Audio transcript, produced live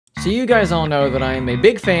So you guys all know that I am a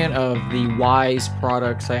big fan of the Wyze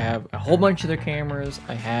products. I have a whole bunch of their cameras.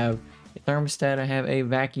 I have a thermostat. I have a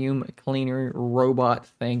vacuum cleaner robot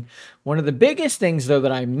thing. One of the biggest things, though,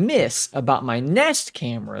 that I miss about my Nest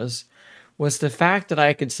cameras was the fact that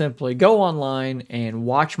I could simply go online and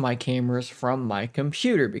watch my cameras from my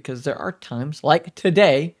computer, because there are times, like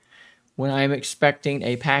today, when I'm expecting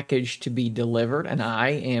a package to be delivered, and I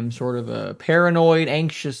am sort of a paranoid,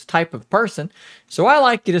 anxious type of person, so I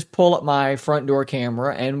like to just pull up my front door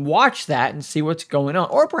camera and watch that and see what's going on.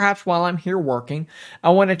 Or perhaps while I'm here working, I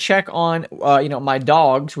want to check on, my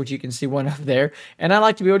dogs, which you can see one up there, and I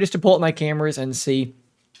like to be able just to pull up my cameras and see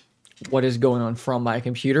what is going on from my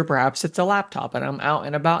computer. Perhaps it's a laptop and I'm out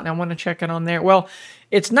and about and I want to check it on there. Well,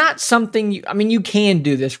 it's not something you can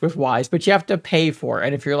do this with Wyze, but you have to pay for it.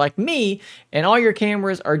 And if you're like me and all your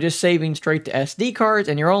cameras are just saving straight to SD cards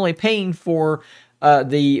and you're only paying for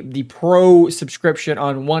the pro subscription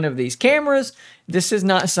on one of these cameras, this is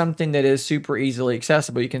not something that is super easily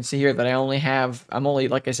accessible. You can see here that I'm only,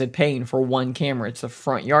 like I said, paying for one camera. It's a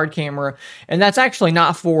front yard camera, and that's actually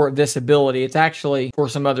not for this ability. It's actually for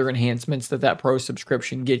some other enhancements that pro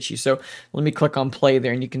subscription gets you. So let me click on play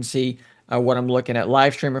there, and you can see what I'm looking at.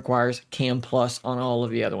 Live stream requires Cam Plus on all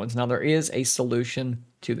of the other ones. Now, there is a solution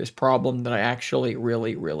to this problem that I actually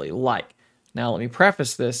really, really like. Now, let me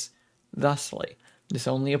preface this thusly. This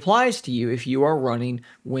only applies to you if you are running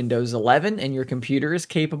Windows 11 and your computer is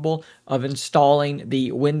capable of installing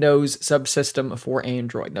the Windows subsystem for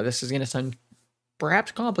Android. Now, this is going to sound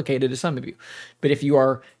perhaps complicated to some of you, but if you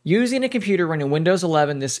are using a computer running Windows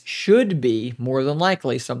 11, this should be more than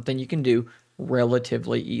likely something you can do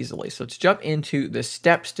relatively easily. So let's jump into the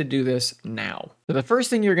steps to do this now. So the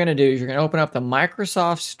first thing you're going to do is you're going to open up the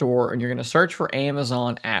Microsoft Store and you're going to search for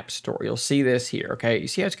Amazon App Store. You'll see this here, okay? You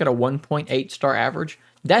see how it's got a 1.8 star average?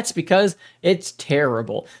 That's because it's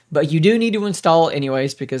terrible, but you do need to install it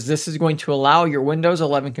anyways, because this is going to allow your Windows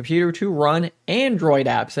 11 computer to run Android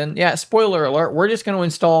apps. And yeah, spoiler alert, we're just going to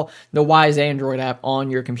install the Wyze Android app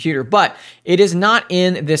on your computer, but it is not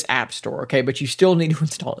in this app store, okay? But you still need to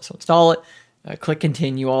install it. So install it. Click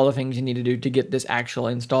continue, all the things you need to do to get this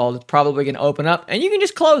actually installed. It's probably going to open up and you can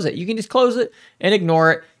just close it. You can just close it and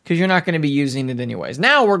ignore it because you're not going to be using it anyways.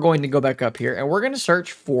 Now we're going to go back up here and we're going to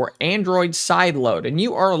search for Android Sideload. And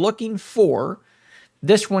you are looking for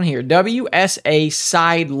this one here, WSA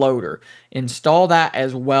Sideloader. Install that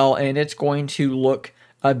as well and it's going to look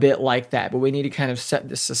a bit like that. But we need to kind of set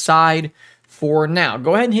this aside for now.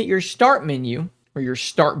 Go ahead and hit your start menu, or your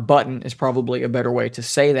start button is probably a better way to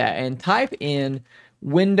say that, and type in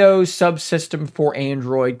Windows Subsystem for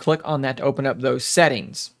Android. Click on that to open up those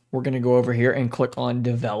settings. We're going to go over here and click on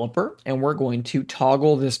Developer, and we're going to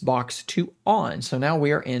toggle this box to on. So now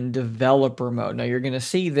we are in developer mode. Now you're going to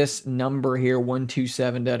see this number here,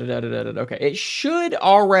 127, Okay, it should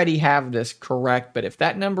already have this correct, but if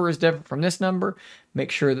that number is different from this number,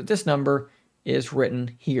 make sure that this number is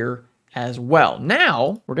written here as well.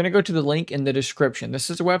 Now, we're going to go to the link in the description. This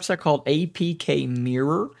is a website called APK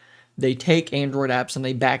Mirror. They take Android apps and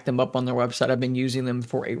they back them up on their website. I've been using them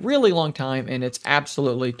for a really long time, and it's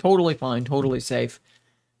absolutely, totally fine, totally safe.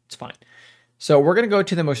 It's fine. So we're going to go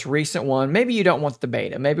to the most recent one. Maybe you don't want the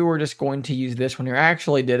beta. Maybe we're just going to use this one here. I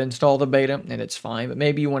actually did install the beta, and it's fine. But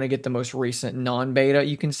maybe you want to get the most recent non-beta.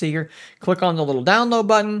 You can see here. Click on the little download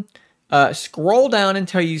button. Scroll down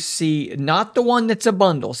until you see not the one that's a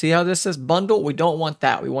bundle. See how this says bundle? We don't want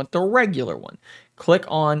that. We want the regular one. Click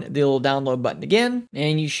on the little download button again,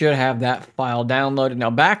 and you should have that file downloaded. Now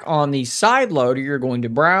back on the side loader, you're going to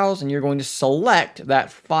browse, and you're going to select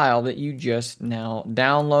that file that you just now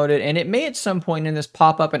downloaded. And it may at some point in this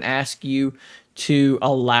pop up and ask you to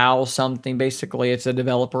allow something. Basically, it's a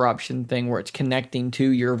developer option thing where it's connecting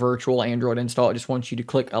to your virtual Android install. It just wants you to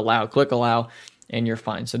click allow, and you're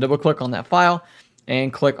fine. So double click on that file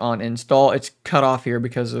and click on install. It's cut off here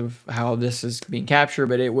because of how this is being captured,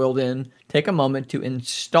 but it will then take a moment to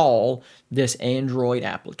install this Android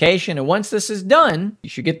application. And once this is done, you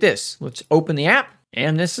should get this. Let's open the app.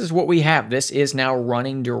 And this is what we have. This is now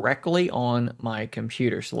running directly on my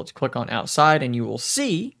computer. So let's click on outside and you will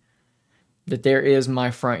see that there is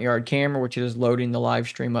my front yard camera, which is loading the live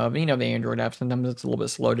stream of, the Android app. Sometimes it's a little bit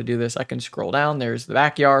slow to do this. I can scroll down. There's the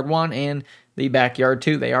backyard one and the backyard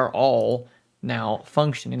two. They are all now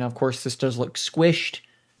functioning. Now, of course, this does look squished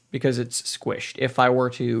because it's squished. If I were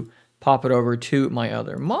to pop it over to my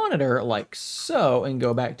other monitor like so and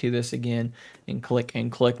go back to this again and click,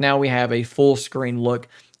 now we have a full screen look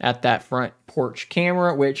at that front porch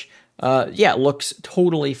camera, which yeah, looks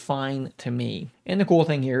totally fine to me. And the cool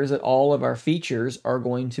thing here is that all of our features are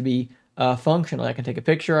going to be functional. I can take a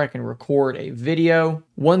picture, I can record a video.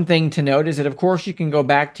 One thing to note is that, of course, you can go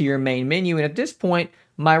back to your main menu, and at this point,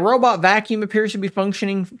 my robot vacuum appears to be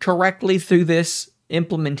functioning correctly through this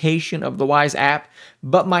implementation of the Wyze app,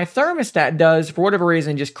 but my thermostat does, for whatever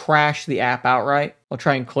reason, just crash the app outright. I'll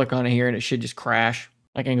try and click on it here, and it should just crash.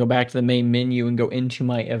 I can go back to the main menu and go into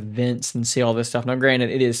my events and see all this stuff. Now, granted,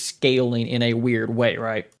 it is scaling in a weird way,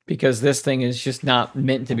 right? Because this thing is just not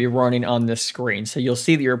meant to be running on this screen. So you'll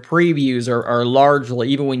see that your previews are largely,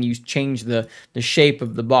 even when you change the shape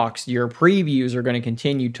of the box, your previews are going to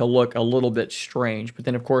continue to look a little bit strange. But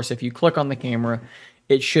then, of course, if you click on the camera,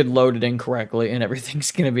 it should load it in correctly, and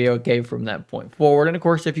everything's going to be okay from that point forward. And of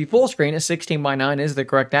course, if you full screen, a 16:9 is the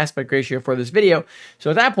correct aspect ratio for this video. So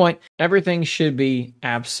at that point, everything should be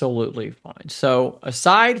absolutely fine. So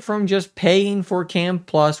aside from just paying for Cam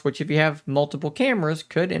Plus, which if you have multiple cameras,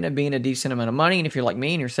 could end up being a decent amount of money. And if you're like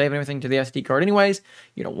me and you're saving everything to the SD card anyways,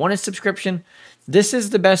 you don't want a subscription, this is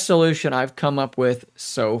the best solution I've come up with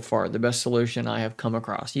so far, the best solution I have come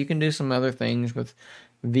across. You can do some other things with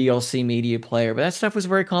VLC media player, but that stuff was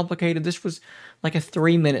very complicated. This was like a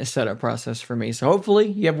 3-minute setup process for me. So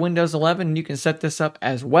hopefully you have Windows 11 and you can set this up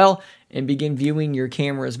as well and begin viewing your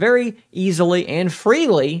cameras very easily and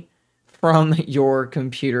freely from your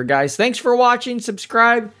computer. Guys, thanks for watching.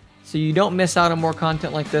 Subscribe so you don't miss out on more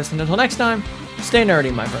content like this. And until next time, stay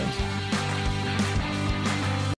nerdy, my friends.